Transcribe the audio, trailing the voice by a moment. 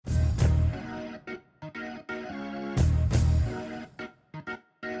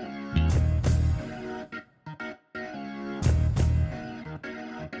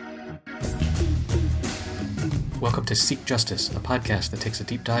Welcome to Seek Justice, a podcast that takes a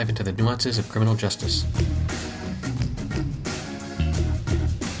deep dive into the nuances of criminal justice.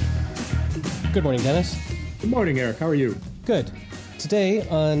 Good morning, Dennis. Good morning, Eric. How are you? Good. Today,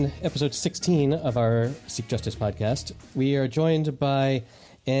 on episode 16 of our Seek Justice podcast, we are joined by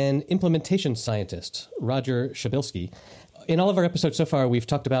an implementation scientist, Roger Shabilsky. In all of our episodes so far, we've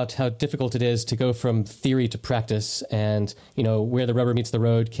talked about how difficult it is to go from theory to practice and, where the rubber meets the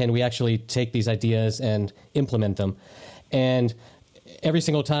road. Can we actually take these ideas and implement them? And every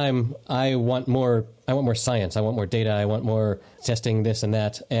single time I want more science. I want more data. I want more testing, this and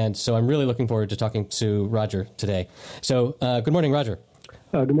that. And so I'm really looking forward to talking to Roger today. So good morning, Roger.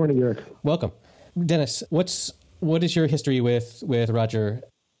 Good morning, Eric. Welcome. Dennis, what is your history with Roger?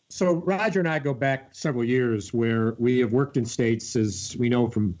 So Roger and I go back several years where we have worked in states, as we know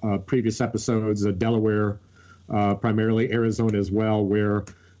from previous episodes, Delaware, primarily Arizona as well, where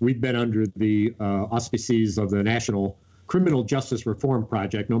we've been under the auspices of the National Criminal Justice Reform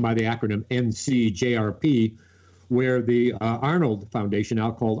Project, known by the acronym NCJRP, where the Arnold Foundation,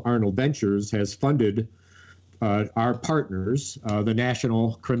 now called Arnold Ventures, has funded our partners, the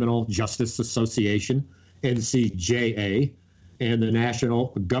National Criminal Justice Association, NCJA, and the National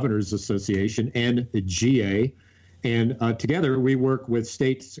Governors Association, NGA. And together we work with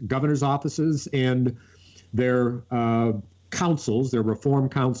state governors' offices and their councils, their reform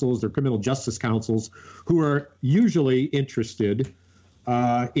councils, their criminal justice councils, who are usually interested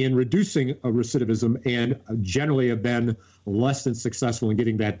in reducing recidivism and generally have been less than successful in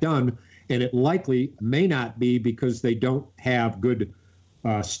getting that done. And it likely may not be because they don't have good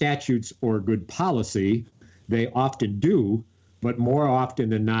statutes or good policy. They often do, but more often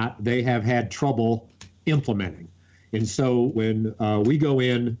than not, they have had trouble implementing. And so when we go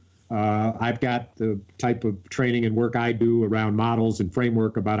in, I've got the type of training and work I do around models and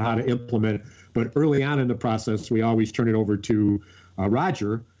framework about how to implement. But early on in the process, we always turn it over to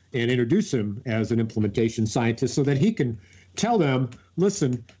Roger and introduce him as an implementation scientist so that he can tell them,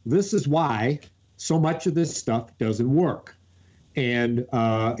 listen, this is why so much of this stuff doesn't work. And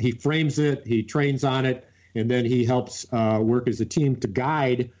he frames it, he trains on it, and then he helps work as a team to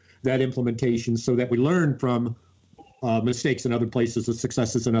guide that implementation so that we learn from mistakes in other places, the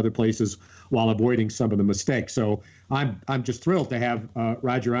successes in other places, while avoiding some of the mistakes. So I'm just thrilled to have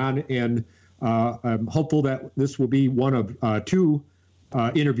Roger on, and I'm hopeful that this will be one of two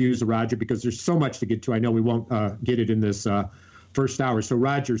interviews of Roger, because there's so much to get to. I know we won't get it in this first hour. So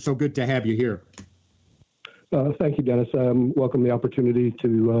Roger, so good to have you here. Thank you, Dennis. Welcome the opportunity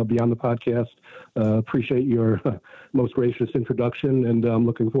to be on the podcast. Appreciate your most gracious introduction, and I'm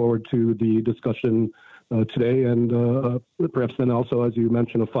looking forward to the discussion today, and perhaps then also, as you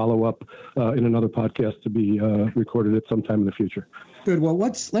mentioned, a follow-up in another podcast to be recorded at some time in the future. Good. Well,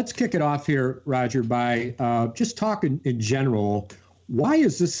 let's kick it off here, Roger, by just talking in general. Why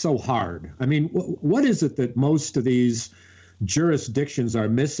is this so hard? I mean, what is it that most of these jurisdictions are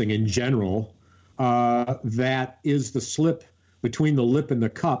missing in general? That is the slip between the lip and the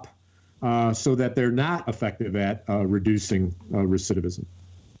cup, so that they're not effective at reducing recidivism?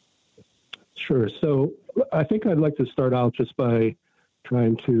 Sure. So I think I'd like to start out just by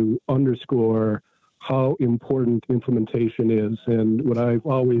trying to underscore how important implementation is. And what I've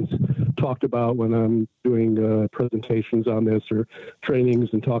always talked about when I'm doing presentations on this or trainings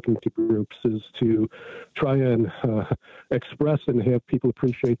and talking to groups is to try and express and have people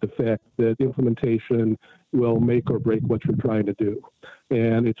appreciate the fact that implementation will make or break what you're trying to do.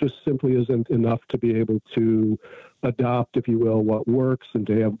 And it just simply isn't enough to be able to adopt, if you will, what works, and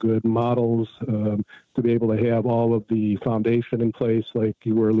to have good models, to be able to have all of the foundation in place, like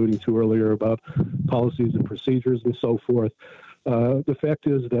you were alluding to earlier about policies and procedures and so forth. The fact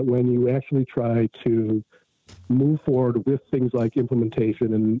is that when you actually try to move forward with things like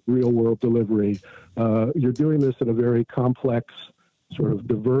implementation and real-world delivery, you're doing this in a very complex, sort of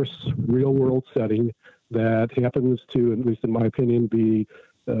diverse real-world setting that happens to, at least in my opinion, be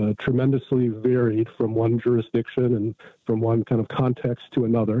tremendously varied from one jurisdiction and from one kind of context to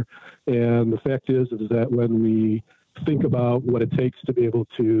another. And the fact is that when we think about what it takes to be able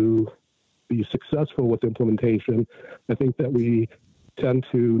to be successful with implementation, I think that we tend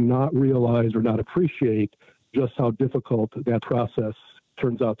to not realize or not appreciate just how difficult that process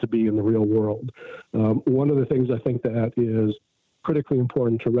turns out to be in the real world. One of the things I think that is critically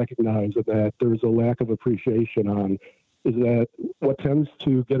important to recognize that there's a lack of appreciation on is that what tends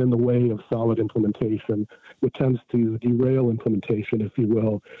to get in the way of solid implementation, what tends to derail implementation, if you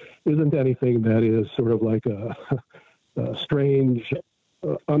will, isn't anything that is sort of like a strange,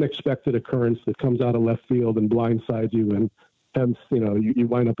 unexpected occurrence that comes out of left field and blindsides you and hence, you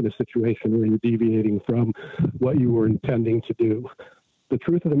wind up in a situation where you're deviating from what you were intending to do. The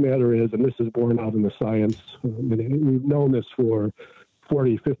truth of the matter is, and this is borne out in the science, and we've known this for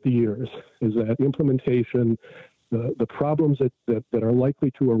 40, 50 years, is that implementation, the problems that are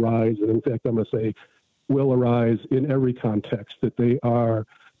likely to arise, and in fact, I'm going to say will arise in every context, that they are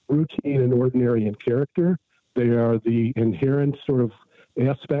routine and ordinary in character. They are the inherent sort of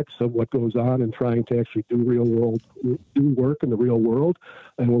aspects of what goes on in trying to actually do work in the real world.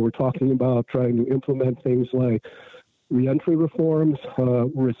 And when we're talking about trying to implement things like reentry reforms,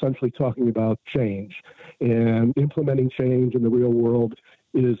 we're essentially talking about change. And implementing change in the real world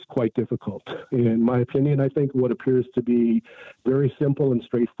is quite difficult. In my opinion, I think what appears to be very simple and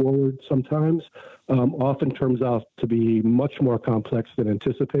straightforward sometimes often turns out to be much more complex than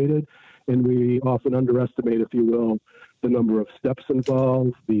anticipated. And we often underestimate, if you will, the number of steps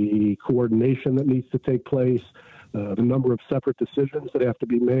involved, the coordination that needs to take place, the number of separate decisions that have to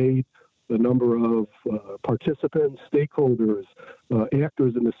be made, the number of participants, stakeholders,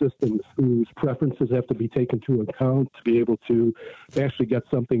 actors in the systems whose preferences have to be taken into account to be able to actually get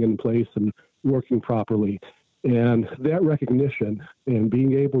something in place and working properly. And that recognition and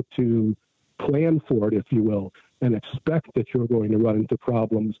being able to plan for it, if you will, and expect that you're going to run into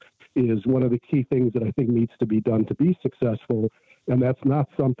problems is one of the key things that I think needs to be done to be successful. And that's not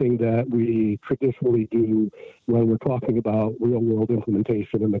something that we traditionally do when we're talking about real-world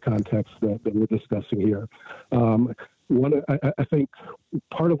implementation in the context that we're discussing here. I think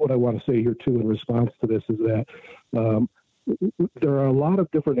part of what I want to say here, too, in response to this is that there are a lot of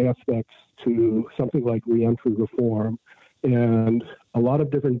different aspects to something like reentry reform and a lot of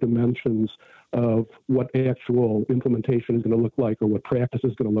different dimensions of what actual implementation is going to look like or what practice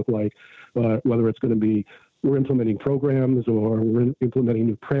is going to look like, whether it's going to be we're implementing programs or we're implementing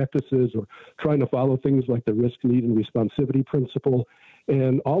new practices or trying to follow things like the risk, need, and responsivity principle.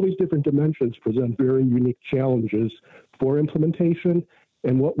 And all these different dimensions present very unique challenges for implementation.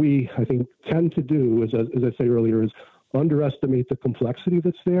 And what we, I think, tend to do, as I say earlier, is underestimate the complexity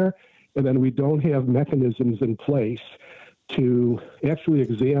that's there. And then we don't have mechanisms in place to actually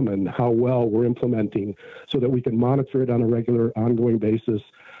examine how well we're implementing so that we can monitor it on a regular, ongoing basis,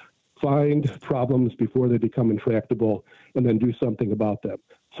 find problems before they become intractable, and then do something about them.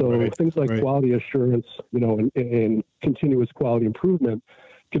 So things like quality assurance, and continuous quality improvement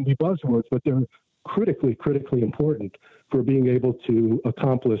can be buzzwords, but they're critically important for being able to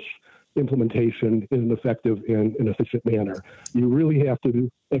accomplish implementation in an effective and an efficient manner. You really have to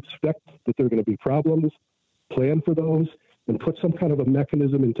expect that there are going to be problems, plan for those, and put some kind of a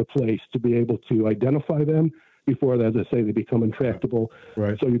mechanism into place to be able to identify them before, as I say, they become intractable,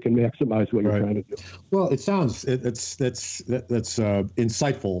 so you can maximize what you're trying to do. Well, it sounds that's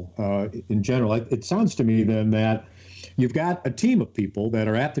insightful in general. It sounds to me then that you've got a team of people that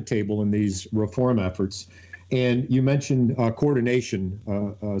are at the table in these reform efforts, and you mentioned coordination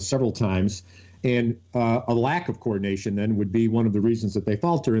several times, and a lack of coordination then would be one of the reasons that they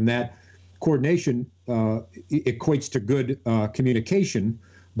falter, and that coordination equates to good communication,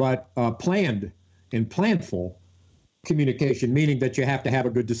 but planned and planful communication, meaning that you have to have a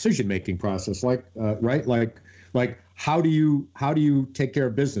good decision-making process, like how do you take care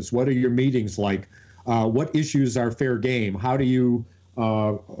of business? What are your meetings like? What issues are fair game? How do you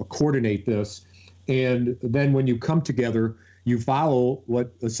coordinate this? And then when you come together, you follow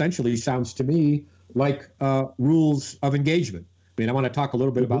what essentially sounds to me like rules of engagement. I mean, I want to talk a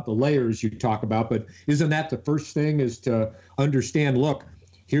little bit about the layers you talk about, but isn't that the first thing, is to understand, look,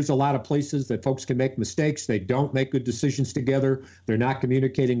 here's a lot of places that folks can make mistakes. They don't make good decisions together. They're not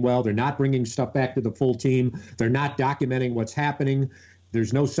communicating well. They're not bringing stuff back to the full team. They're not documenting what's happening.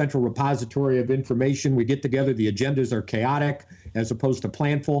 There's no central repository of information. We get together, the agendas are chaotic as opposed to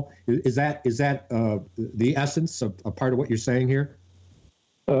planful. Is that the essence of a part of what you're saying here?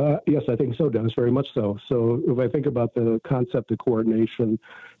 Yes, I think so, Dennis, very much so. So if I think about the concept of coordination,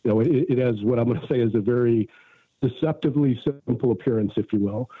 it has what I'm going to say is a very deceptively simple appearance, if you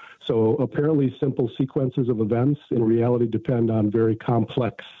will. So apparently simple sequences of events in reality depend on very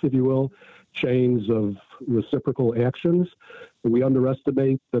complex, if you will, chains of reciprocal actions. We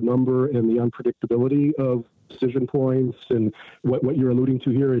underestimate the number and the unpredictability of decision points and what you're alluding to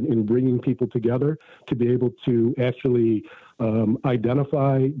here in bringing people together to be able to actually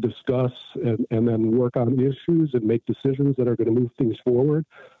identify, discuss, and then work on issues and make decisions that are going to move things forward.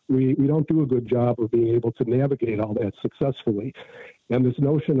 We don't do a good job of being able to navigate all that successfully. And this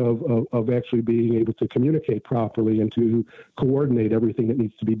notion of actually being able to communicate properly and to coordinate everything that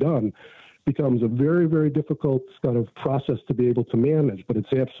needs to be done becomes a very, very difficult kind of process to be able to manage. But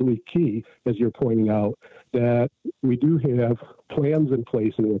it's absolutely key, as you're pointing out, that we do have plans in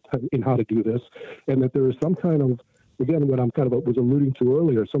place in how to do this, and that there is some kind of, again, what I'm kind of was alluding to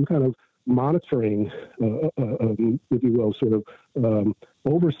earlier, some kind of monitoring, if you will, sort of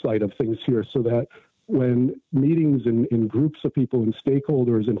oversight of things here, so that when meetings in groups of people and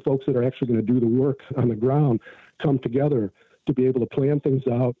stakeholders and folks that are actually going to do the work on the ground come together to be able to plan things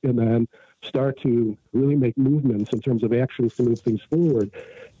out and then start to really make movements in terms of actions to move things forward.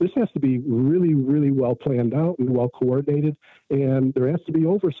 This has to be really, really well planned out and well coordinated, and there has to be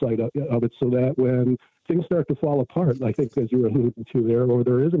oversight of it so that when things start to fall apart, I think as you were alluding to there, or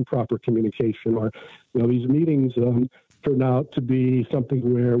there isn't proper communication, or these meetings turn out to be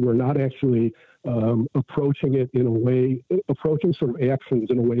something where we're not actually approaching it in a way, approaching sort of actions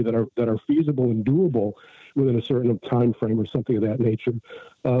in a way that are feasible and doable within a certain time frame or something of that nature.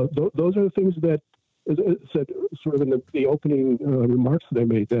 Those are the things that, as I said, sort of in the opening remarks that I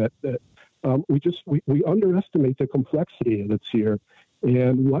made, that we underestimate the complexity that's here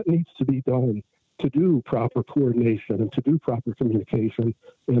and what needs to be done to do proper coordination and to do proper communication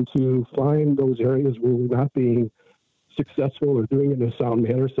and to find those areas where we're not being successful or doing it in a sound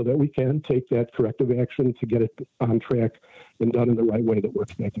manner so that we can take that corrective action to get it on track and done in the right way that we're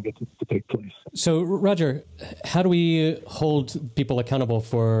expecting it to take place. So, Roger, how do we hold people accountable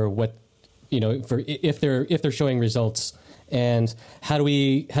for what, for if they're showing results, and how do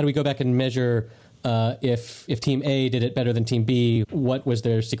we go back and measure if Team A did it better than Team B? What was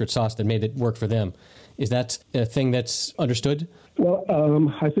their secret sauce that made it work for them? Is that a thing that's understood? Well,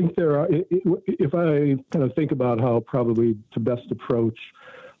 I think there are, if I kind of think about how probably to best approach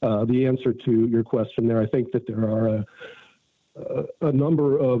the answer to your question there, I think that there are a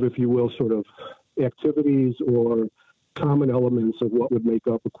number of, if you will, sort of activities or common elements of what would make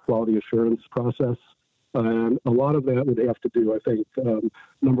up a quality assurance process. And a lot of that would have to do, I think,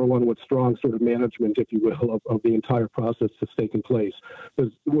 number one, with strong sort of management, if you will, of the entire process that's taken place.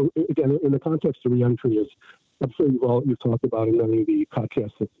 Because, again, in the context of reentry, is I'm sure you've talked about in many of the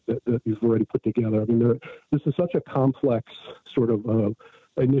podcasts that you've already put together. I mean, this is such a complex sort of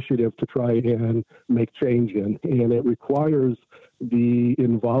initiative to try and make change in, and it requires the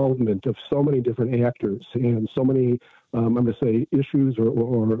involvement of so many different actors and so many, I'm going to say, issues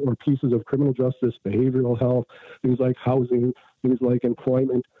or pieces of criminal justice, behavioral health, things like housing, things like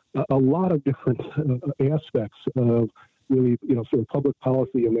employment, a lot of different aspects of really, sort of public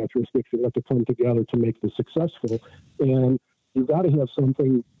policy in that jurisdiction have to come together to make this successful. And you've got to have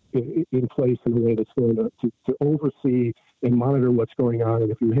something in place in a way that's going to oversee and monitor what's going on. And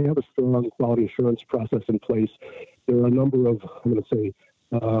if you have a strong quality assurance process in place, there are a number of, I'm going to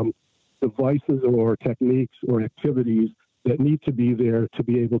say, devices or techniques or activities that need to be there to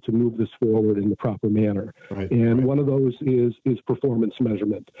be able to move this forward in the proper manner. And one of those is performance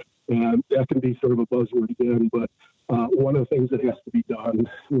measurement. And that can be sort of a buzzword again, but one of the things that has to be done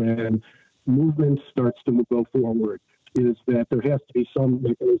when movement starts to go forward is that there has to be some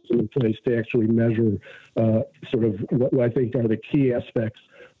mechanism in place to actually measure sort of what I think are the key aspects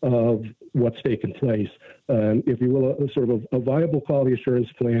of what's taken place. If you will, a viable quality assurance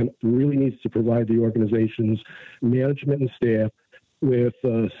plan really needs to provide the organization's management and staff with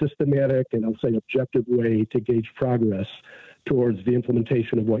a systematic and I'll say objective way to gauge progress towards the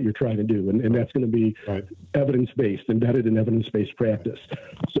implementation of what you're trying to do. And that's going to be evidence-based, embedded in evidence-based practice.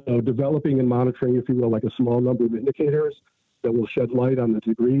 So developing and monitoring, if you will, like a small number of indicators that will shed light on the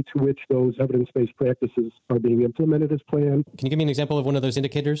degree to which those evidence-based practices are being implemented as planned. Can you give me an example of one of those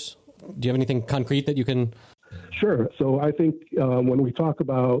indicators? Do you have anything concrete that you can? Sure. So I think when we talk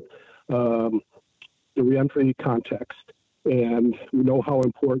about the reentry context, and we know how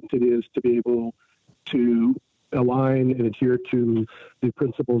important it is to be able to align and adhere to the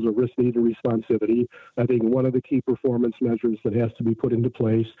principles of risk, need, and responsivity. I think one of the key performance measures that has to be put into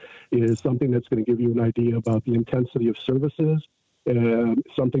place is something that's going to give you an idea about the intensity of services, and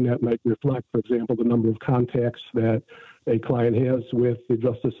something that might reflect, for example, the number of contacts that a client has with the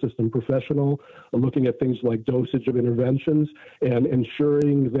justice system professional, looking at things like dosage of interventions and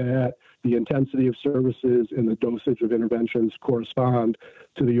ensuring that the intensity of services and the dosage of interventions correspond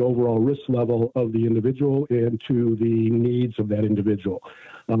to the overall risk level of the individual and to the needs of that individual.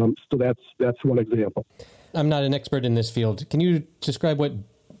 So that's one example. I'm not an expert in this field. Can you describe what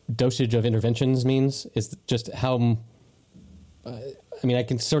dosage of interventions means? Is just how... I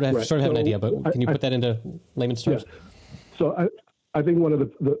can sort of have an idea, but can you put that into layman's terms? Yeah. So I think one of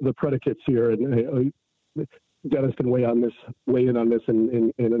the predicates here, and Dennis can weigh in on this,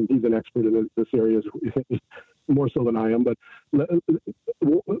 and he's an expert in this area more so than I am. But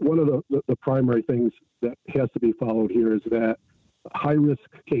one of the primary things that has to be followed here is that high-risk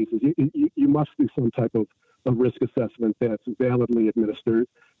cases, you must do some type of risk assessment that's validly administered.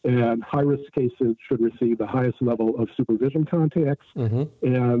 And high-risk cases should receive the highest level of supervision contacts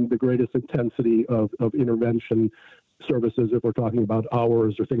and the greatest intensity of intervention services if we're talking about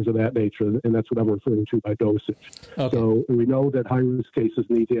hours or things of that nature, and that's what I'm referring to by dosage. Okay. So we know that high-risk cases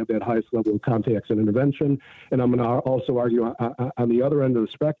need to have that highest level of contacts and intervention, and I'm going to also argue on the other end of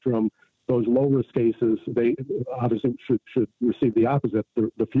the spectrum, those low-risk cases, they obviously should receive the opposite,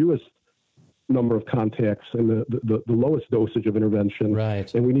 the fewest number of contacts and the lowest dosage of intervention.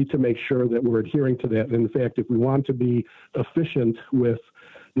 Right. And we need to make sure that we're adhering to that. In fact, if we want to be efficient with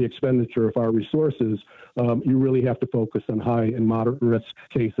the expenditure of our resources, you really have to focus on high and moderate risk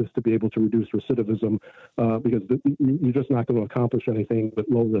cases to be able to reduce recidivism, because you're just not going to accomplish anything with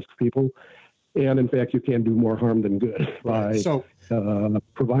low risk people. And in fact, you can do more harm than good by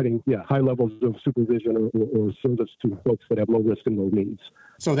providing high levels of supervision or service to folks that have low risk and low needs.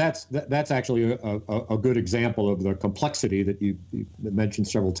 So that's actually a good example of the complexity that you mentioned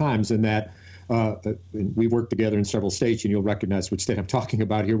several times, in that we work together in several states, and you'll recognize which state I'm talking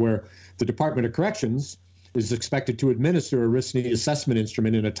about here, where the Department of Corrections is expected to administer a risk need assessment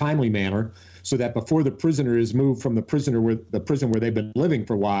instrument in a timely manner, so that before the prisoner is moved from the prison where they've been living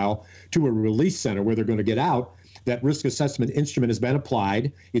for a while to a release center where they're going to get out, that risk assessment instrument has been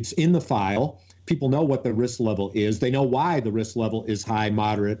applied. It's in the file. People know what the risk level is. They know why the risk level is high,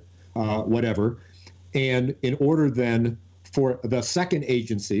 moderate, whatever. And in order then for the second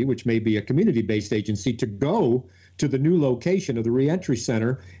agency, which may be a community-based agency, to go to the new location of the reentry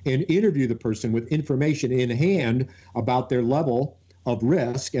center and interview the person with information in hand about their level of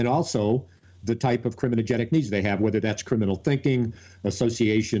risk and also the type of criminogenic needs they have, whether that's criminal thinking,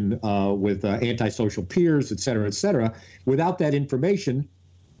 association with antisocial peers, et cetera, Without that information,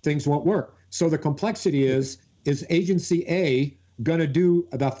 things won't work. So the complexity is Agency A going to do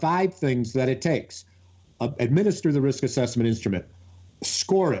the 5 things that it takes? Administer the risk assessment instrument,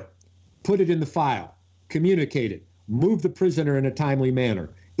 score it, put it in the file, communicate it, move the prisoner in a timely manner,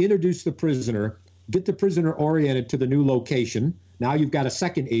 introduce the prisoner, get the prisoner oriented to the new location. Now you've got a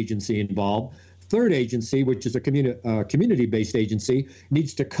second agency involved. Third agency, which is a community-based agency,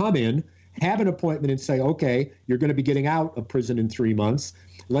 needs to come in, have an appointment and say, okay, you're going to be getting out of prison in 3 months.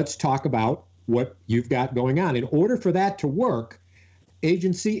 Let's talk about what you've got going on. In order for that to work,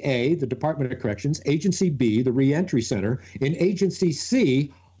 Agency A, the Department of Corrections, Agency B, the Reentry Center, and Agency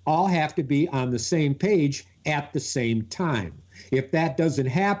C all have to be on the same page at the same time. If that doesn't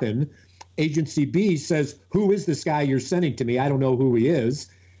happen, Agency B says, who is this guy you're sending to me? I don't know who he is.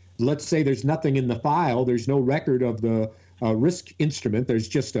 Let's say there's nothing in the file. There's no record of the risk instrument. There's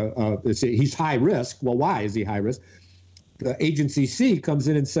just he's high risk. Well, why is he high risk? The Agency C comes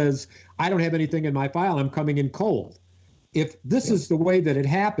in and says, I don't have anything in my file. I'm coming in cold. If this is the way that it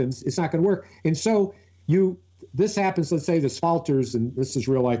happens, it's not going to work. And so this happens, let's say this falters, and this is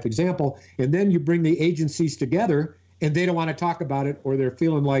real life example, and then you bring the agencies together and they don't want to talk about it, or they're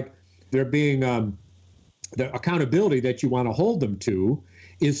feeling like they're being the accountability that you want to hold them to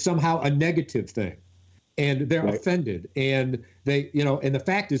is somehow a negative thing. And they're offended. And and the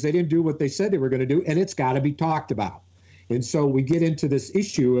fact is they didn't do what they said they were going to do, and it's got to be talked about. And so we get into this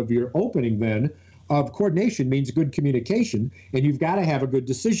issue of your opening then of coordination means good communication, and you've got to have a good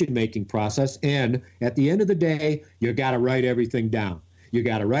decision-making process. And at the end of the day, you got to write everything down. You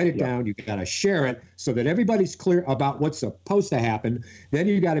got to write it down. You got to share it so that everybody's clear about what's supposed to happen. Then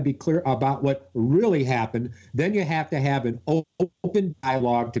you got to be clear about what really happened. Then you have to have an open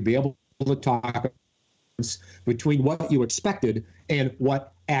dialogue to be able to talk between what you expected and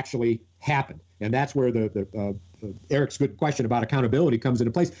what actually happened. And that's where the Eric's good question about accountability comes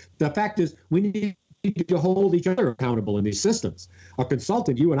into place. The fact is, we need to hold each other accountable in these systems. A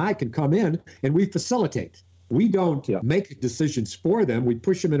consultant, you and I, can come in and we facilitate. We don't make decisions for them. We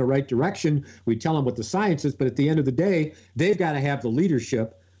push them in the right direction. We tell them what the science is. But at the end of the day, they've got to have the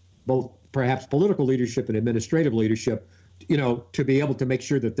leadership, both perhaps political leadership and administrative leadership, to be able to make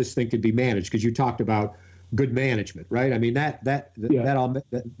sure that this thing can be managed. Because you talked about good management, right? I mean,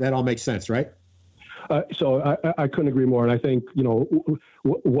 that all makes sense, right? So I couldn't agree more, and I think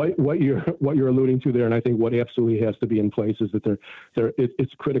what you're alluding to there, and I think what absolutely has to be in place is that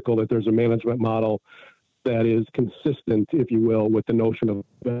it's critical that there's a management model that is consistent, if you will, with the notion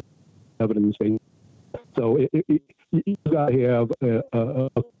of evidence-based. So you've got to have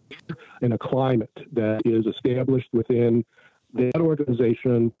a climate that is established within that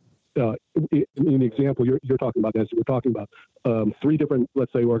organization. In the example you're talking about, we're talking about 3 different,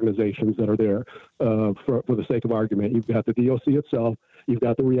 let's say, organizations that are there for the sake of argument. You've got the DOC itself, you've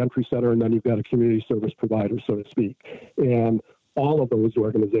got the reentry center, and then you've got a community service provider, so to speak. And all of those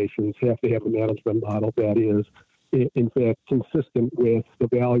organizations have to have a management model that is, in fact, consistent with the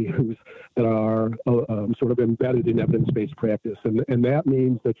values that are sort of embedded in evidence-based practice. And that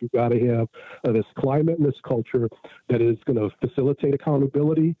means that you've got to have this climate and this culture that is going to facilitate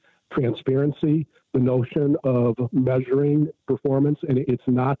accountability, transparency, the notion of measuring performance, and it's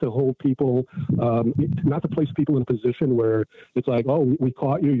not to hold people, not to place people in a position where it's like, oh, we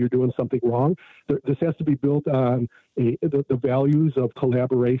caught you, you're doing something wrong. This has to be built on the values of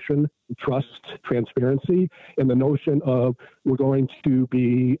collaboration, trust, transparency, and the notion of we're going to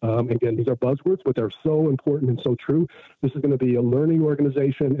be, again, these are buzzwords, but they're so important and so true. This is going to be a learning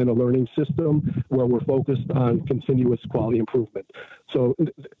organization and a learning system where we're focused on continuous quality improvement. So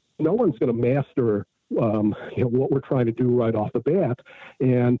no one's going to master what we're trying to do right off the bat,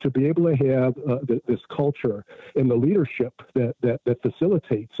 and to be able to have this culture and the leadership that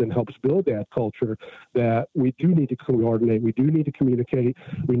facilitates and helps build that culture, that we do need to coordinate, we do need to communicate,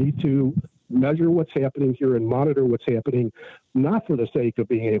 we need to measure what's happening here and monitor what's happening, not for the sake of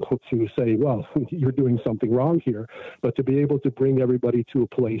being able to say, well, you're doing something wrong here, but to be able to bring everybody to a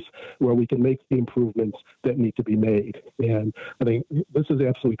place where we can make the improvements that need to be made. And I think this is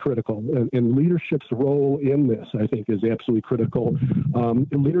absolutely critical. And leadership's role in this, I think, is absolutely critical.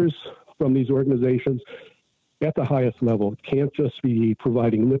 Leaders from these organizations at the highest level can't just be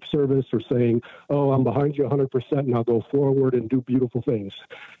providing lip service or saying, oh, I'm behind you 100% and I'll go forward and do beautiful things.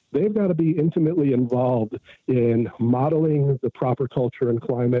 They've got to be intimately involved in modeling the proper culture and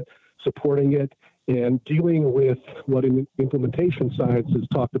climate, supporting it, and dealing with what in implementation science is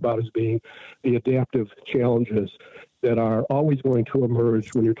talked about as being the adaptive challenges that are always going to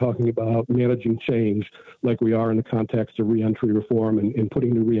emerge when you're talking about managing change, like we are in the context of reentry reform and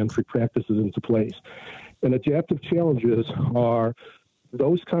putting new reentry practices into place. And adaptive challenges are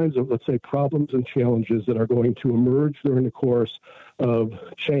those kinds of, let's say, problems and challenges that are going to emerge during the course of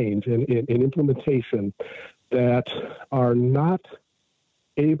change and implementation that are not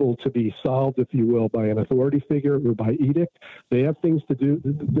able to be solved, if you will, by an authority figure or by edict. They have things to do,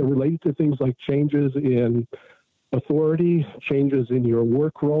 they're related to things like changes in authority, changes in your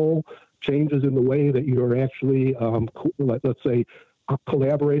work role, changes in the way that you're actually, let's say,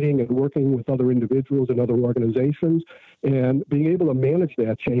 collaborating and working with other individuals and other organizations, and being able to manage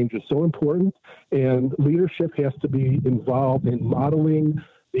that change is so important. And leadership has to be involved in modeling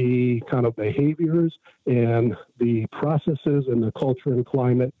the kind of behaviors and the processes and the culture and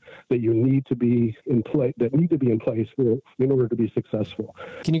climate that you need to be in place, that need to be in place in order to be successful.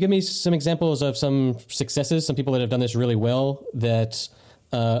 Can you give me some examples of some successes, some people that have done this really well that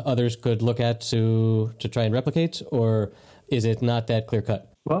others could look at to try and replicate, or is it not that clear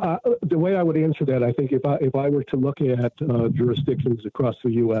cut? Well, the way I would answer that, I think if I were to look at jurisdictions across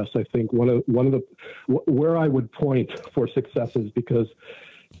the U.S., I think one of the where I would point for successes, because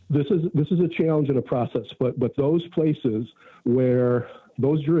this is a challenge and a process, but those places where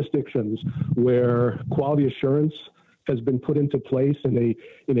those jurisdictions where quality assurance has been put into place in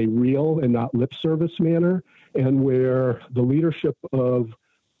a real and not lip service manner, and where the leadership of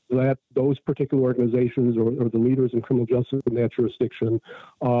those particular organizations or the leaders in criminal justice in that jurisdiction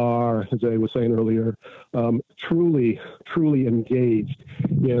are, as I was saying earlier, truly engaged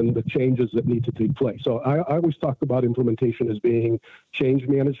in the changes that need to take place. So I always talk about implementation as being change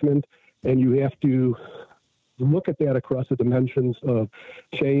management, and you have to look at that across the dimensions of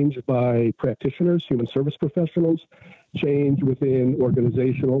change by practitioners, human service professionals, change within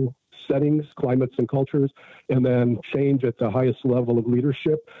organizational settings, climates, and cultures, and then change at the highest level of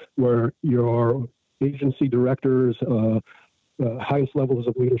leadership, where your agency directors, highest levels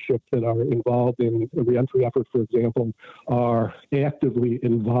of leadership that are involved in a reentry effort, for example, are actively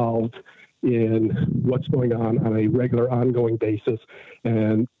involved in what's going on a regular, ongoing basis,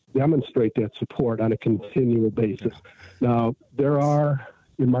 and demonstrate that support on a continual basis. Now, there are,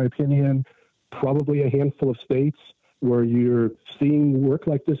 in my opinion, probably a handful of states where you're seeing work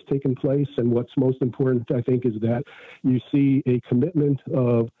like this taking place. And what's most important, I think, is that you see a commitment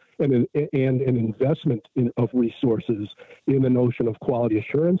of and an investment of resources in the notion of quality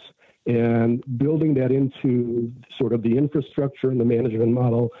assurance, and building that into sort of the infrastructure and the management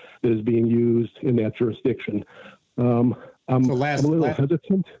model that is being used in that jurisdiction. I'm a little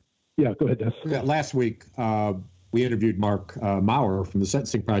hesitant. Yeah, go ahead, Des. Yeah, last week, we interviewed Mark Maurer from the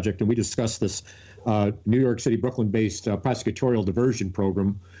Sentencing Project, and we discussed this New York City, Brooklyn-based prosecutorial diversion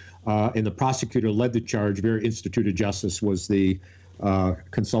program. And the prosecutor led the charge. Vera Institute of Justice was the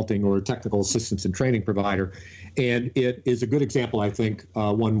consulting or technical assistance and training provider. And it is a good example, I think,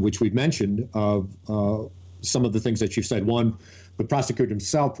 one which we've mentioned, of some of the things that you said. One, the prosecutor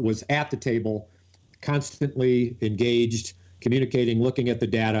himself was at the table, constantly engaged communicating, looking at the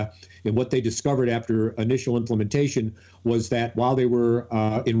data. And what they discovered after initial implementation was that while they were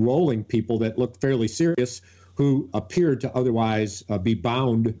enrolling people that looked fairly serious, who appeared to otherwise be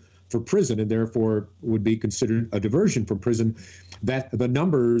bound for prison and therefore would be considered a diversion from prison, that the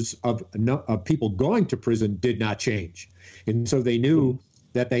numbers of people going to prison did not change. And so they knew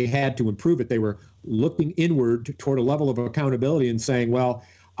that they had to improve it. They were looking inward toward a level of accountability and saying, well,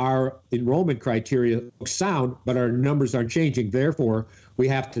 our enrollment criteria look sound, but our numbers aren't changing. Therefore, we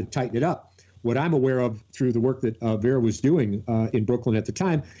have to tighten it up. What I'm aware of through the work that Vera was doing in Brooklyn at the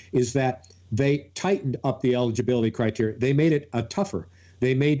time is that they tightened up the eligibility criteria. They made it tougher.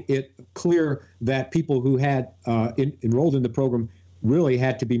 They made it clear that people who had enrolled in the program really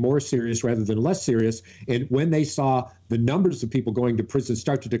had to be more serious rather than less serious. And when they saw the numbers of people going to prison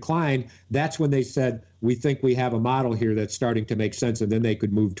start to decline, that's when they said, we think we have a model here that's starting to make sense, and then they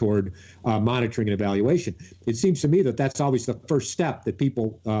could move toward monitoring and evaluation. It seems to me that that's always the first step that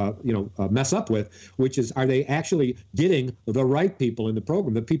people mess up with, which is, are they actually getting the right people in the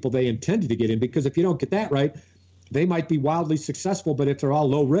program, the people they intended to get in? Because if you don't get that right, they might be wildly successful, but if they're all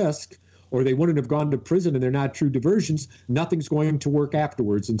low risk, or they wouldn't have gone to prison and they're not true diversions, nothing's going to work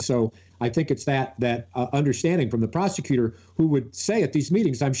afterwards. And so I think it's that understanding from the prosecutor who would say at these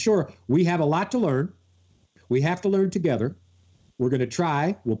meetings, I'm sure we have a lot to learn. We have to learn together. We're going to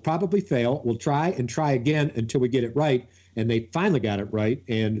try. We'll probably fail. We'll try and try again until we get it right. And they finally got it right.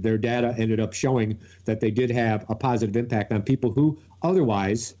 And their data ended up showing that they did have a positive impact on people who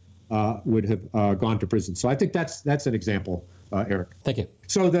otherwise would have gone to prison. So I think that's an example, Eric. Thank you.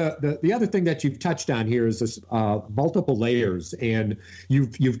 So the other thing that you've touched on here is this multiple layers, and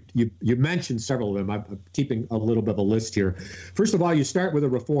you've mentioned several of them. I'm keeping a little bit of a list here. First of all, you start with a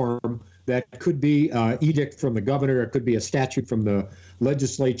reform that could be edict from the governor, it could be a statute from the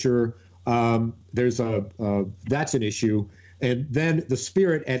legislature. That's an issue, and then the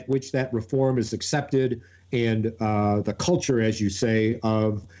spirit at which that reform is accepted, and the culture, as you say,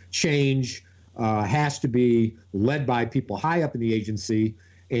 of change has to be led by people high up in the agency.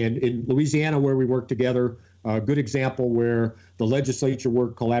 And in Louisiana, where we work together, a good example where the legislature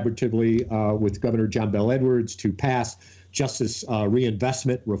worked collaboratively with Governor John Bel Edwards to pass justice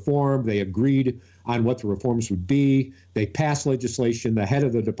reinvestment reform. They agreed on what the reforms would be. They passed legislation. The head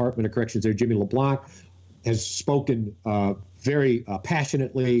of the Department of Corrections there, Jimmy LeBlanc, has spoken very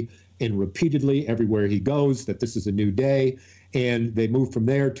passionately and repeatedly everywhere he goes that this is a new day. And they move from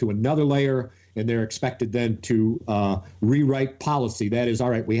there to another layer, and they're expected then to rewrite policy. That is, all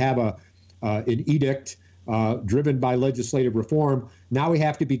right, we have an edict driven by legislative reform. Now we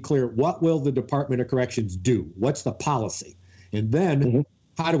have to be clear, what will the Department of Corrections do? What's the policy? And then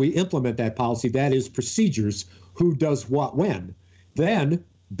how do we implement that policy? That is procedures, who does what when. Then,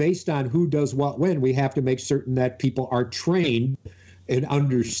 based on who does what when, we have to make certain that people are trained and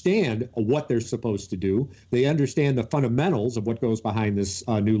understand what they're supposed to do. They understand the fundamentals of what goes behind this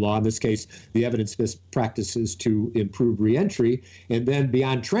new law, in this case, the evidence-based practices to improve reentry. And then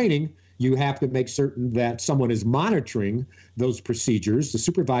beyond training, you have to make certain that someone is monitoring those procedures. The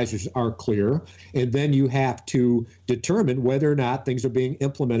supervisors are clear. And then you have to determine whether or not things are being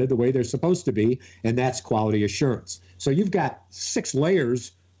implemented the way they're supposed to be, and that's quality assurance. So you've got 6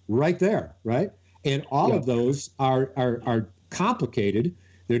 layers right there, right? And all of those are complicated.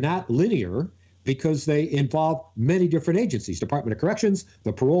 They're not linear because they involve many different agencies: Department of Corrections,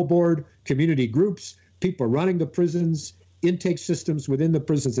 the parole board, community groups, people running the prisons, intake systems within the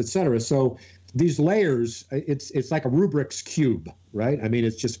prisons, et cetera. So these layers, it's like a Rubik's cube, right? I mean,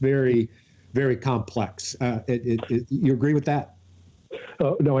 it's just very, very complex. You agree with that?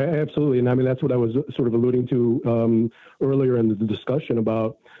 No, absolutely. And I mean, that's what I was sort of alluding to earlier in the discussion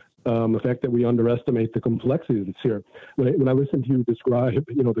about the fact that we underestimate the complexity that's here. When I listen to you describe,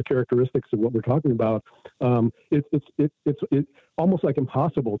 the characteristics of what we're talking about, it's almost like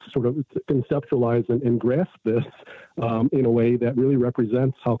impossible to sort of conceptualize and grasp this in a way that really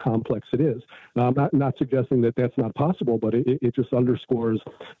represents how complex it is. I'm not suggesting that that's not possible, but it just underscores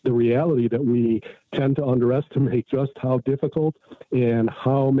the reality that we tend to underestimate just how difficult and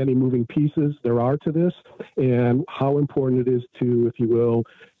how many moving pieces there are to this, and how important it is to, if you will,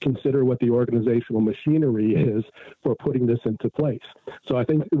 consider what the organizational machinery is for putting this into place. So I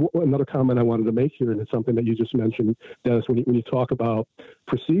think another comment I wanted to make here, and it's something that you just mentioned, Dennis, when you talk about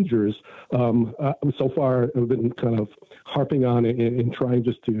procedures, so far I've been kind of harping on it and trying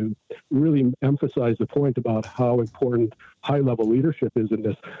just to really emphasize the point about how important high-level leadership is in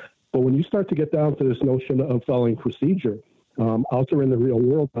this. But when you start to get down to this notion of following procedure, out there in the real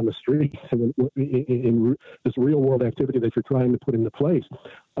world on the streets and in this real world activity that you're trying to put into place,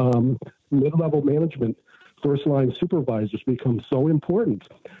 mid-level management first-line supervisors become so important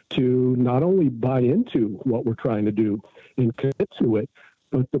to not only buy into what we're trying to do and commit to it,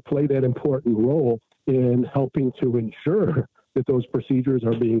 but to play that important role in helping to ensure that those procedures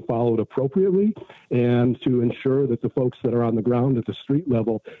are being followed appropriately and to ensure that the folks that are on the ground at the street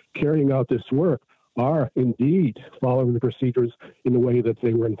level carrying out this work are indeed following the procedures in the way that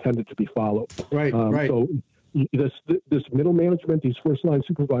they were intended to be followed. Right, right. So this middle management, these first-line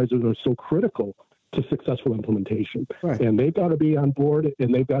supervisors are so critical to successful implementation. Right. And they've got to be on board,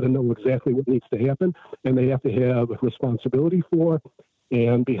 and they've got to know exactly what needs to happen, and they have to have responsibility for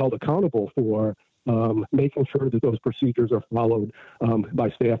and be held accountable for making sure that those procedures are followed by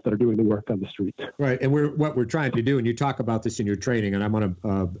staff that are doing the work on the streets. Right, and what we're trying to do, and you talk about this in your training, and I'm going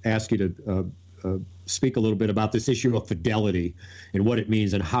to ask you to speak a little bit about this issue of fidelity and what it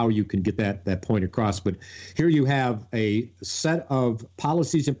means and how you can get that point across. But here you have a set of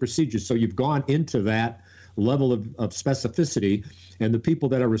policies and procedures. So you've gone into that level of specificity, and the people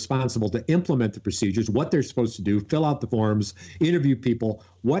that are responsible to implement the procedures, what they're supposed to do, fill out the forms, interview people,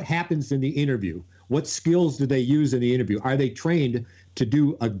 what happens in the interview, what skills do they use in the interview, are they trained to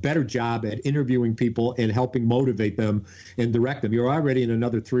do a better job at interviewing people and helping motivate them and direct them. You're already in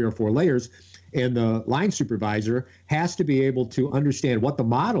another 3 or 4 layers, and the line supervisor has to be able to understand what the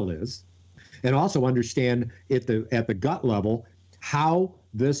model is and also understand at the gut level how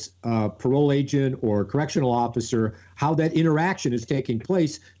this parole agent or correctional officer, how that interaction is taking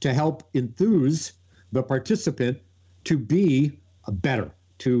place to help enthuse the participant to be better,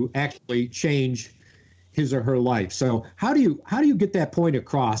 to actually change his or her life. So how do you get that point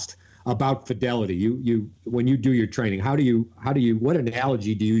across about fidelity? You when you do your training, how do you what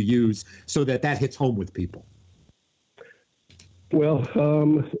analogy do you use so that hits home with people? Well,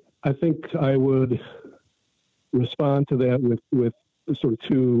 I think I would respond to that with sort of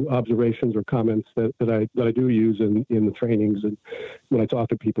 2 observations or comments that I do use in the trainings and when I talk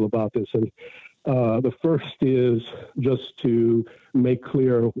to people about this. And the first is just to make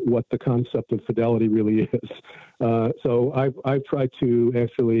clear what the concept of fidelity really is. So I've tried to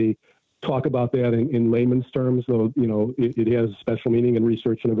actually talk about that in layman's terms, though, it has special meaning in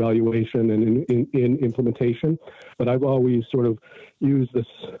research and evaluation and in implementation. But I've always sort of used this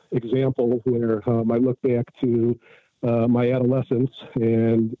example where I look back to my adolescence,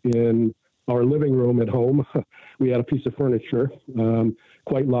 and in our living room at home, we had a piece of furniture,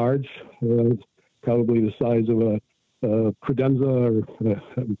 quite large, probably the size of a credenza, or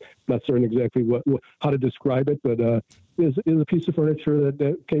I'm not certain exactly how to describe it, but is a piece of furniture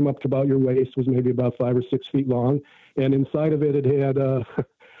that came up to about your waist, was maybe about 5 or 6 feet long, and inside of it had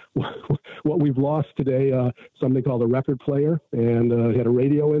what we've lost today, something called a record player, and it had a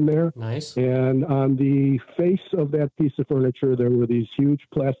radio in there. Nice. And on the face of that piece of furniture, there were these huge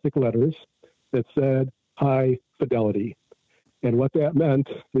plastic letters that said high fidelity. And what that meant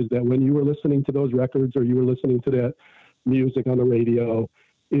is that when you were listening to those records or you were listening to that music on the radio,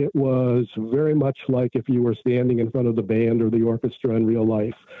 it was very much like if you were standing in front of the band or the orchestra in real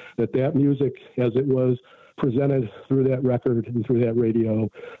life, that music, as it was presented through that record and through that radio,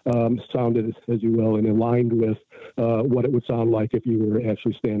 sounded, as you will, and aligned with what it would sound like if you were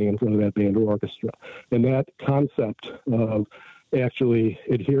actually standing in front of that band or orchestra. And that concept of actually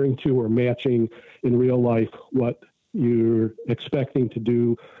adhering to or matching in real life what you're expecting to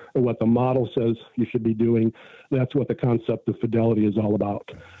do or what the model says you should be doing, that's what the concept of fidelity is all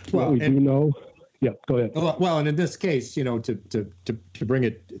about. Well, what we do know, yeah, go ahead. Well, and in this case, to bring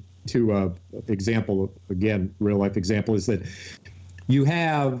it to example, again, real life example, is that you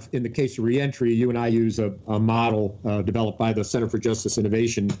have, in the case of reentry, you and I use a model developed by the Center for Justice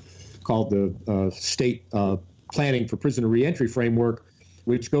Innovation called the State Planning for Prisoner Reentry Framework,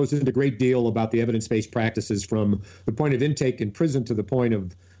 which goes into a great deal about the evidence-based practices from the point of intake in prison to the point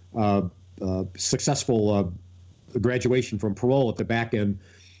of successful graduation from parole at the back end,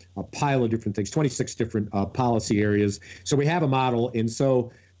 a pile of different things, 26 different policy areas. So we have a model, and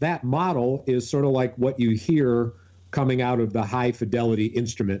so that model is sort of like what you hear coming out of the high fidelity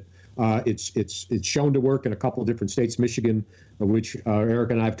instrument. It's shown to work in a couple of different states, Michigan, which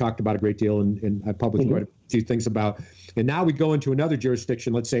Eric and I have talked about a great deal, and I published quite a few things about. And now we go into another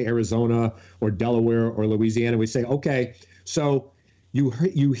jurisdiction, let's say Arizona or Delaware or Louisiana. We say, okay, so you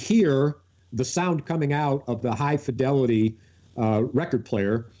hear the sound coming out of the high fidelity record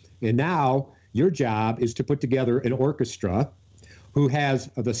player, and now your job is to put together an orchestra who has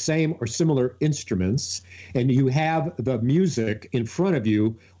the same or similar instruments, and you have the music in front of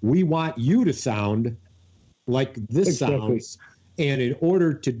you. We want you to sound like this sounds. And in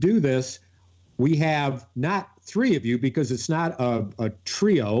order to do this, we have not 3 of you, because it's not a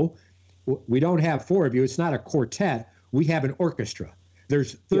trio. we don't have 4 of you. It's not a quartet. We have an orchestra.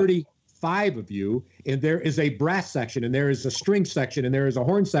 There's 35 of you, and there is a brass section, and there is a string section, and there is a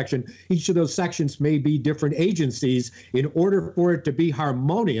horn section. Each of those sections may be different agencies. In order for it to be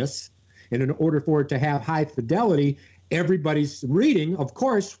harmonious, and in order for it to have high fidelity, everybody's reading, of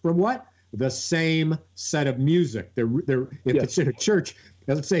course, from what? The same set of music. If it's in a church,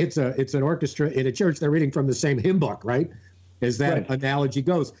 let's say it's an orchestra in a church, they're reading from the same hymn book, right? As that analogy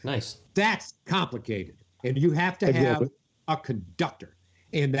goes. Nice. That's complicated. And you have to have a conductor.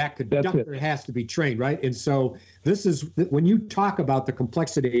 And that conductor has to be trained, right? And so this is, when you talk about the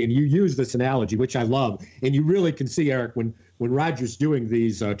complexity and you use this analogy, which I love, and you really can see, Eric, when Roger's doing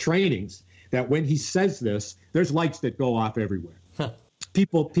these trainings, that when he says this, there's lights that go off everywhere. Huh.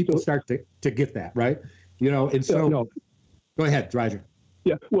 People start to get that, right? And so go ahead, Roger.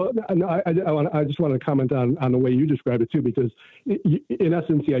 Yeah, well, no, I just want to comment on the way you described it too, because in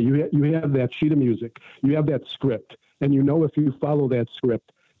essence, you have that sheet of music, you have that script, and if you follow that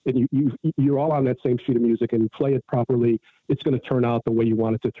script and you're all on that same sheet of music and you play it properly, it's going to turn out the way you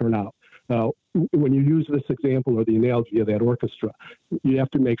want it to turn out. Now, when you use this example or the analogy of that orchestra, you have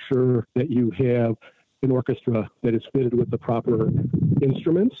to make sure that you have an orchestra that is fitted with the proper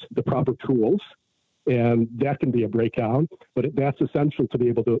instruments, the proper tools. And that can be a breakdown, but that's essential to be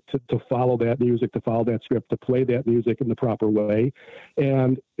able to follow that music, to follow that script, to play that music in the proper way.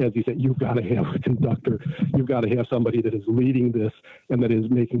 And as you said, you've got to have a conductor. You've got to have somebody that is leading this and that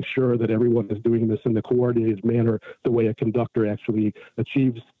is making sure that everyone is doing this in the coordinated manner, the way a conductor actually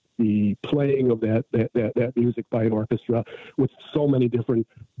achieves the playing of that music by an orchestra with so many different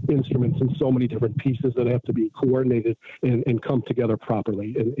instruments and so many different pieces that have to be coordinated and come together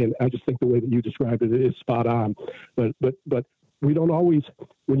properly. And I just think the way that you described it is spot on. But we don't always,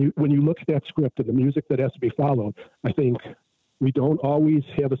 when you look at that script and the music that has to be followed, I think we don't always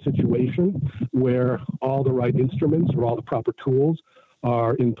have a situation where all the right instruments or all the proper tools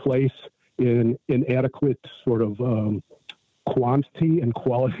are in place in adequate sort of quantity and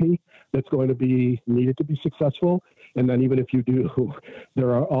quality that's going to be needed to be successful. And then even if you do, there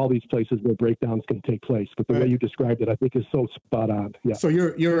are all these places where breakdowns can take place. But the way you described it, I think, is so spot on. Yeah. So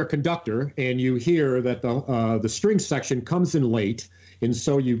you're a conductor, and you hear that the string section comes in late, and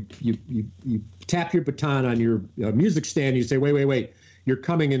so you tap your baton on your music stand. And you say, wait, you're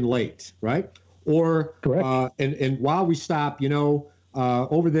coming in late, right? Or correct. And while we stop,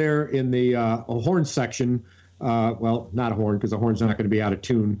 over there in the horn section. Well, not a horn, because the horn's not going to be out of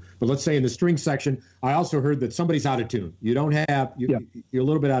tune. But let's say in the string section, I also heard that somebody's out of tune. You're a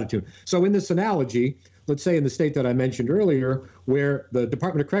little bit out of tune. So in this analogy, let's say in the state that I mentioned earlier, where the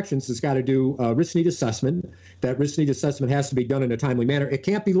Department of Corrections has got to do a risk need assessment, that risk need assessment has to be done in a timely manner. It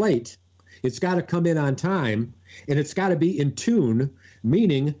can't be late. It's got to come in on time, and it's got to be in tune,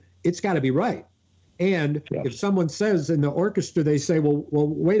 meaning it's got to be right. And if someone says in the orchestra, they say, well,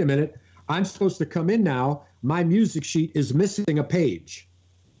 wait a minute, I'm supposed to come in now. My music sheet is missing a page.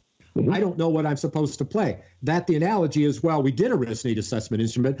 I don't know what I'm supposed to play. That the analogy is, well, we did a risk need assessment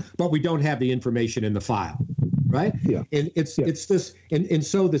instrument, but we don't have the information in the file, right? Yeah. And it's this, and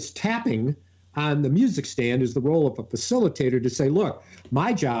so this tapping on the music stand is the role of a facilitator to say, look,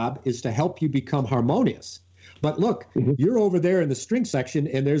 my job is to help you become harmonious. But look, you're over there in the string section,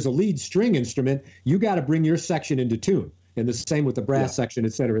 and there's a lead string instrument. You got to bring your section into tune. And the same with the brass section,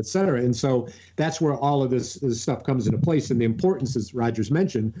 et cetera, et cetera. And so that's where all of this stuff comes into place. And the importance, as Roger's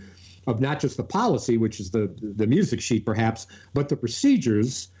mentioned, of not just the policy, which is the music sheet perhaps, but the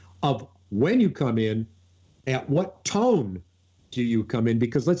procedures of when you come in, at what tone do you come in?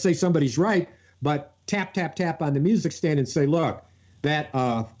 Because let's say somebody's right, but tap, tap, tap on the music stand and say, look, that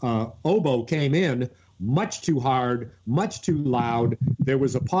oboe came in much too hard, much too loud. There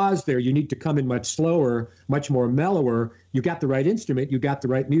was a pause there. You need to come in much slower, much more mellower. You got the right instrument. You got the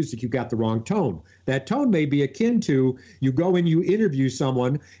right music. You got the wrong tone. That tone may be akin to you go and you interview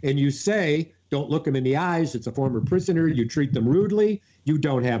someone and you say, don't look them in the eyes. It's a former prisoner. You treat them rudely. You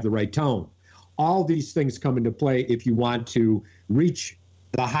don't have the right tone. All these things come into play if you want to reach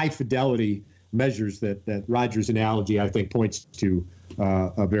the high fidelity measures that Roger's analogy, I think, points to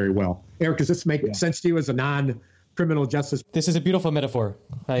very well. Eric, does this make sense to you as a non-criminal justice? This is a beautiful metaphor.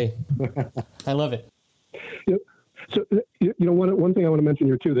 I love it. So, one thing I want to mention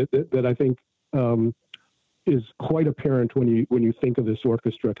here too that I think is quite apparent when you think of this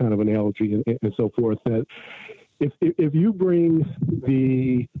orchestra kind of analogy and so forth, that if you bring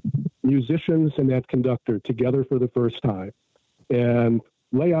the musicians and that conductor together for the first time and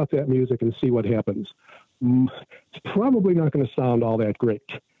lay out that music and see what happens, it's probably not going to sound all that great.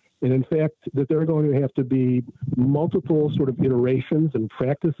 And in fact, that there are going to have to be multiple sort of iterations and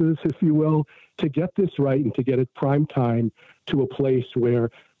practices, if you will, to get this right and to get it prime time to a place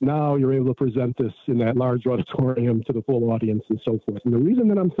where now you're able to present this in that large auditorium to the full audience and so forth. And the reason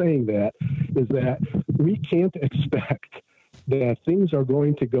that I'm saying that is that we can't expect that things are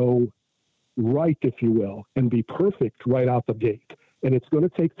going to go right, if you will, and be perfect right out the gate. And it's going to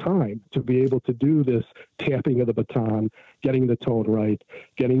take time to be able to do this tapping of the baton, getting the tone right,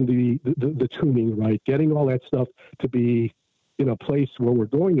 getting the tuning right, getting all that stuff to be in a place where we're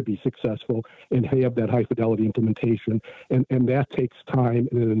going to be successful and have that high fidelity implementation. And that takes time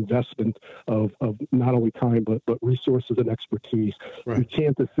and an investment of not only time, but resources and expertise. Right. We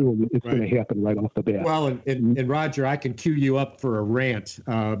can't assume it's going to happen right off the bat. Well, and Roger, I can cue you up for a rant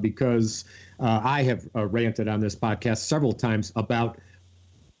because I have ranted on this podcast several times about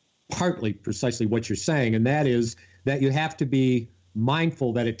partly precisely what you're saying, and that is that you have to be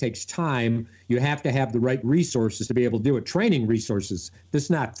mindful that it takes time. You have to have the right resources to be able to do it. Training resources, that's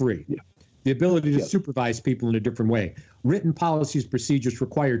not free. Yeah. The ability to supervise people in a different way. Written policies, procedures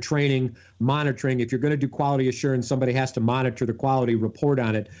require training, monitoring. If you're going to do quality assurance, somebody has to monitor the quality, report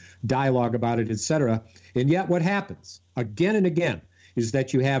on it, dialogue about it, et cetera. And yet what happens again and again is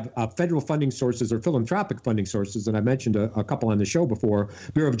that you have federal funding sources or philanthropic funding sources, and I mentioned a couple on the show before,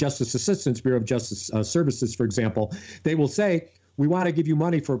 Bureau of Justice Assistance, Bureau of Justice Services, for example. They will say, we want to give you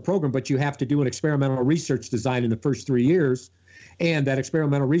money for a program, but you have to do an experimental research design in the first 3 years. And that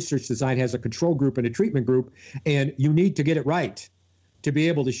experimental research design has a control group and a treatment group. And you need to get it right to be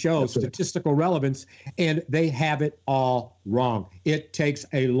able to show statistical relevance. And they have it all wrong. It takes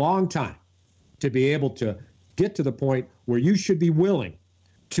a long time to be able to get to the point where you should be willing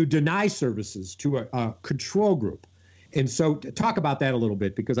to deny services to a control group. And so talk about that a little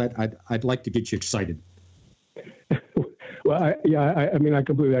bit, because I'd like to get you excited. Well, I mean, I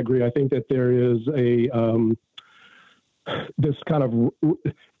completely agree. I think that there is this kind of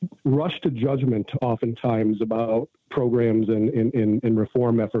rush to judgment oftentimes about programs and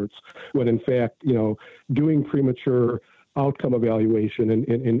reform efforts, when in fact, doing premature outcome evaluation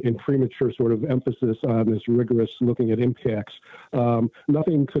and premature sort of emphasis on this rigorous looking at impacts.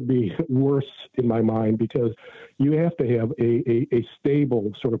 Nothing could be worse in my mind, because you have to have a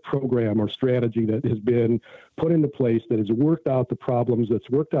stable sort of program or strategy that has been put into place, that has worked out the problems, that's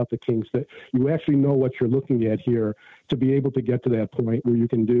worked out the kinks, that you actually know what you're looking at here, to be able to get to that point where you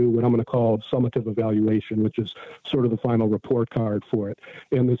can do what I'm going to call summative evaluation, which is sort of the final report card for it.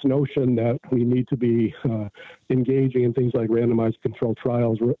 And this notion that we need to be engaging in things like randomized controlled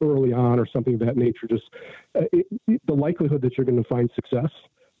trials early on or something of that nature, just the likelihood that you're going to find success,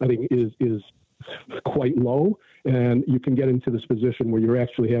 I think, is quite low, and you can get into this position where you're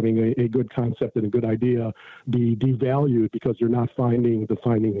actually having a good concept and a good idea be devalued because you're not finding the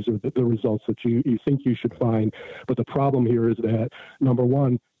findings or the results that you think you should find. But the problem here is that, number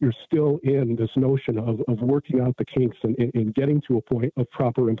one, you're still in this notion of working out the kinks and getting to a point of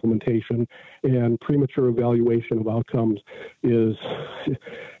proper implementation, and premature evaluation of outcomes is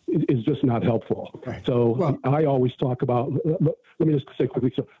just not helpful. Right. So I always talk about, let me just say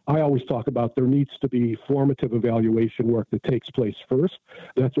quickly, so I always talk about there needs to be formative evaluation work that takes place first.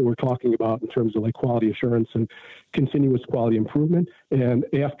 That's what we're talking about in terms of like quality assurance and continuous quality improvement. And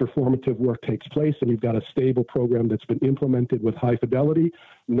after formative work takes place and you've got a stable program that's been implemented with high fidelity,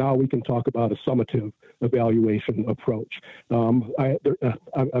 now we can talk about a summative evaluation approach.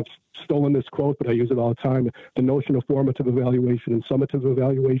 I've stolen this quote, but I use it all the time. The notion of formative evaluation and summative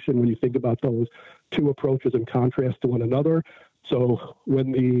evaluation, when you think about those two approaches in contrast to one another. So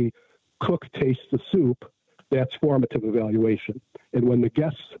when the cook tastes the soup, that's formative evaluation. And when the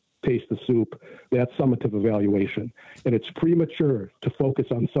guests taste the soup, that's summative evaluation. And it's premature to focus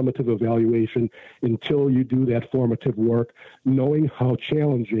on summative evaluation until you do that formative work, knowing how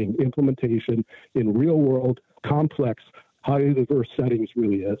challenging implementation in real world, complex, highly diverse settings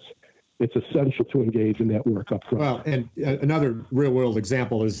really is. It's essential to engage in that work up front. Well, and another real world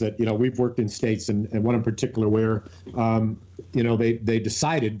example is that, we've worked in states, and one in particular where, they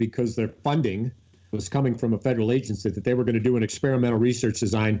decided, because their funding was coming from a federal agency, that they were going to do an experimental research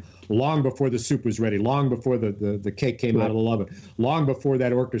design long before the soup was ready, long before the cake came out of the oven, long before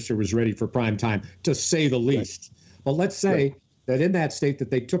that orchestra was ready for prime time, to say the least. Right. Well, let's say that in that state that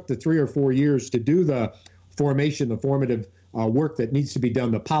they took the 3 or 4 years to do the formative work that needs to be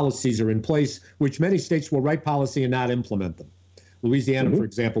done. The policies are in place, which many states will write policy and not implement them. Louisiana, for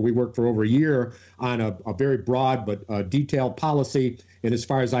example, we worked for over a year on a very broad but detailed policy, and as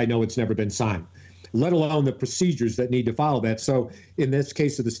far as I know, it's never been signed. let alone the procedures that need to follow that. So in this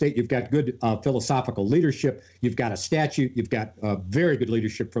case of the state, you've got good philosophical leadership. You've got a statute. You've got very good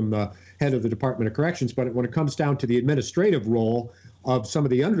leadership from the head of the Department of Corrections. But when it comes down to the administrative role of some of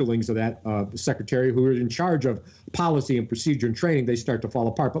the underlings of that secretary who are in charge of policy and procedure and training, they start to fall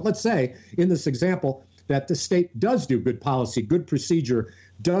apart. But let's say in this example that the state does do good policy, good procedure,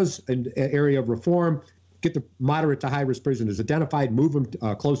 does an area of reform, get the moderate to high-risk prisoners identified, move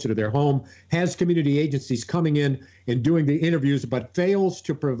them closer to their home, has community agencies coming in and doing the interviews, but fails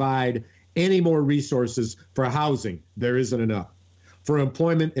to provide any more resources for housing. There isn't enough. For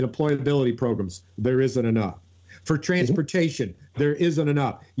employment and employability programs, there isn't enough. For transportation, there isn't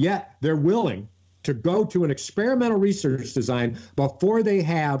enough. Yet they're willing to go to an experimental research design before they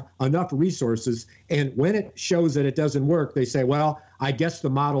have enough resources. And when it shows that it doesn't work, they say, well, I guess the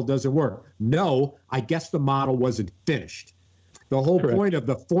model doesn't work. No, I guess the model wasn't finished. The whole point of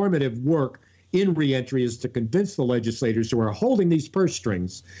the formative work in reentry is to convince the legislators who are holding these purse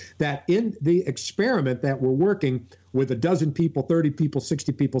strings that in the experiment that we're working with a dozen people, 30 people,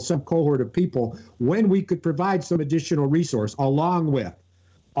 60 people, some cohort of people, when we could provide some additional resource along with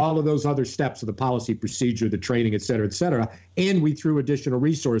all of those other steps of the policy procedure, the training, et cetera, and we threw additional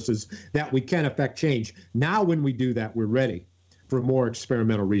resources that we can affect change. Now, when we do that, we're ready for more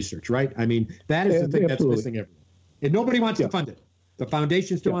experimental research, right? I mean, that is the thing that's missing everywhere. And nobody wants to fund it. The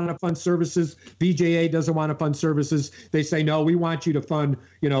foundations don't want to fund services. BJA doesn't want to fund services. They say, no, we want you to fund,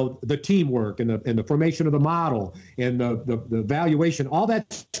 the teamwork and the formation of the model and the evaluation. All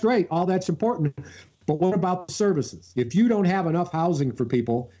that's great. All that's important. But what about the services? If you don't have enough housing for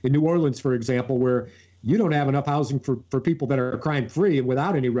people in New Orleans, for example, where you don't have enough housing for people that are crime-free and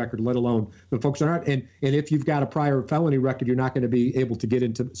without any record, let alone the folks that aren't. And if you've got a prior felony record, you're not going to be able to get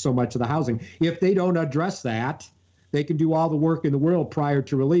into so much of the housing. If they don't address that, they can do all the work in the world prior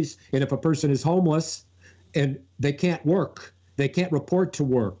to release. And if a person is homeless and they can't work, they can't report to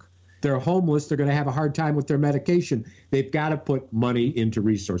work, they're homeless, they're going to have a hard time with their medication. They've got to put money into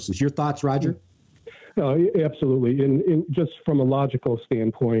resources. Your thoughts, Roger? Absolutely. And just from a logical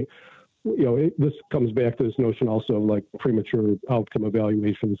standpoint, this comes back to this notion also of like premature outcome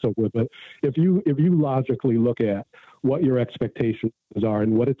evaluation and so forth. But if you logically look at what your expectations are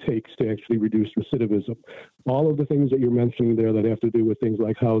and what it takes to actually reduce recidivism, all of the things that you're mentioning there that have to do with things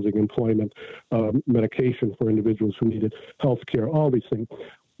like housing, employment, medication for individuals who need it, healthcare, all these things,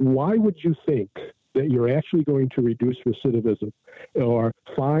 why would you think that you're actually going to reduce recidivism or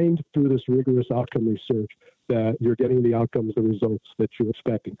find through this rigorous outcome research that you're getting the outcomes, the results that you're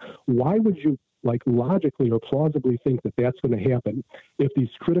expecting? Why would you logically or plausibly think that that's going to happen if these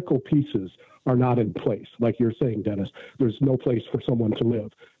critical pieces are not in place? Like you're saying, Dennis, there's no place for someone to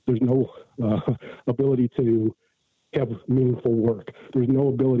live. There's no ability to have meaningful work. There's no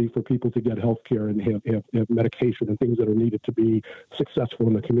ability for people to get health care and have medication and things that are needed to be successful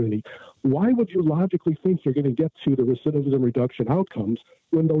in the community. Why would you logically think you're going to get to the recidivism reduction outcomes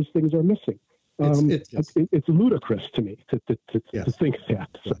when those things are missing? It's ludicrous to me to think that.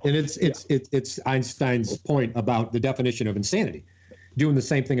 So, and it's Einstein's point about the definition of insanity. Doing the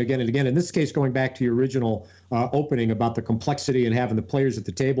same thing again and again. In this case, going back to your original opening about the complexity and having the players at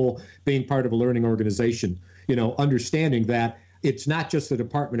the table, being part of a learning organization, understanding that it's not just the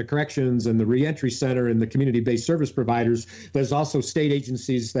Department of Corrections and the Reentry Center and the community-based service providers. There's also state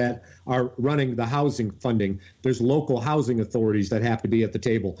agencies that are running the housing funding. There's local housing authorities that have to be at the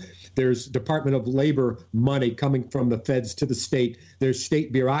table. There's Department of Labor money coming from the feds to the state. There's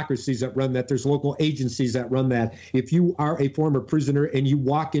state bureaucracies that run that. There's local agencies that run that. If you are a former prisoner and you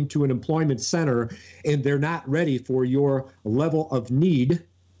walk into an employment center and they're not ready for your level of need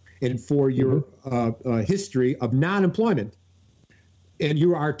and for your history of non-employment, and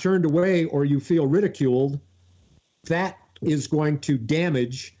you are turned away or you feel ridiculed, that is going to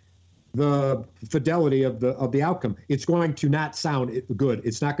damage the fidelity of the outcome. It's going to not sound good.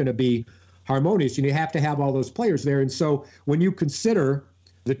 It's not going to be harmonious, and you have to have all those players there. And so when you consider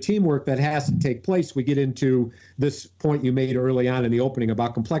the teamwork that has to take place, we get into this point you made early on in the opening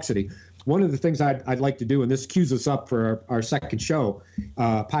about complexity. One of the things I'd like to do, and this cues us up for our second show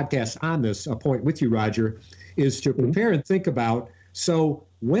podcast on this point with you, Roger, is to prepare and think about, so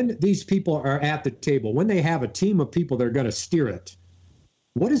when these people are at the table, when they have a team of people that are going to steer it,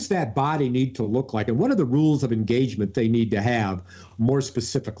 what does that body need to look like? And what are the rules of engagement they need to have more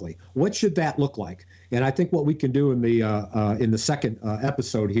specifically? What should that look like? And I think what we can do in the second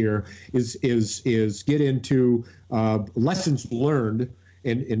episode here is get into lessons learned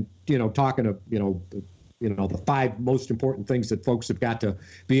and talking to the 5 most important things that folks have got to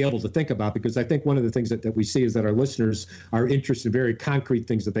be able to think about, because I think one of the things that we see is that our listeners are interested in very concrete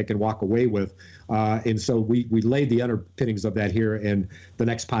things that they can walk away with. And so we laid the underpinnings of that here, and the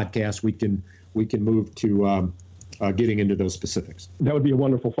next podcast we can move to getting into those specifics. That would be a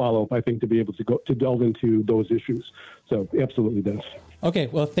wonderful follow-up, I think, to be able to delve into those issues. So absolutely, Dennis. Okay,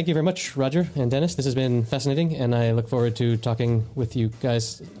 well, thank you very much, Roger and Dennis. This has been fascinating, and I look forward to talking with you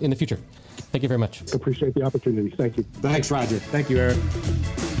guys in the future. Thank you very much. Appreciate the opportunity. Thank you. Thanks, Roger. Thank you, Eric.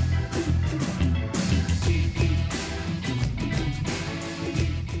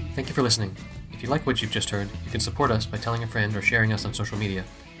 Thank you for listening. If you like what you've just heard, you can support us by telling a friend or sharing us on social media.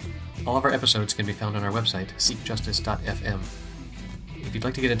 All of our episodes can be found on our website, seekjustice.fm. If you'd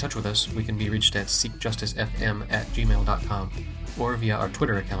like to get in touch with us, we can be reached at seekjusticefm@gmail.com or via our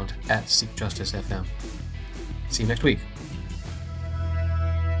Twitter account @seekjusticefm. See you next week.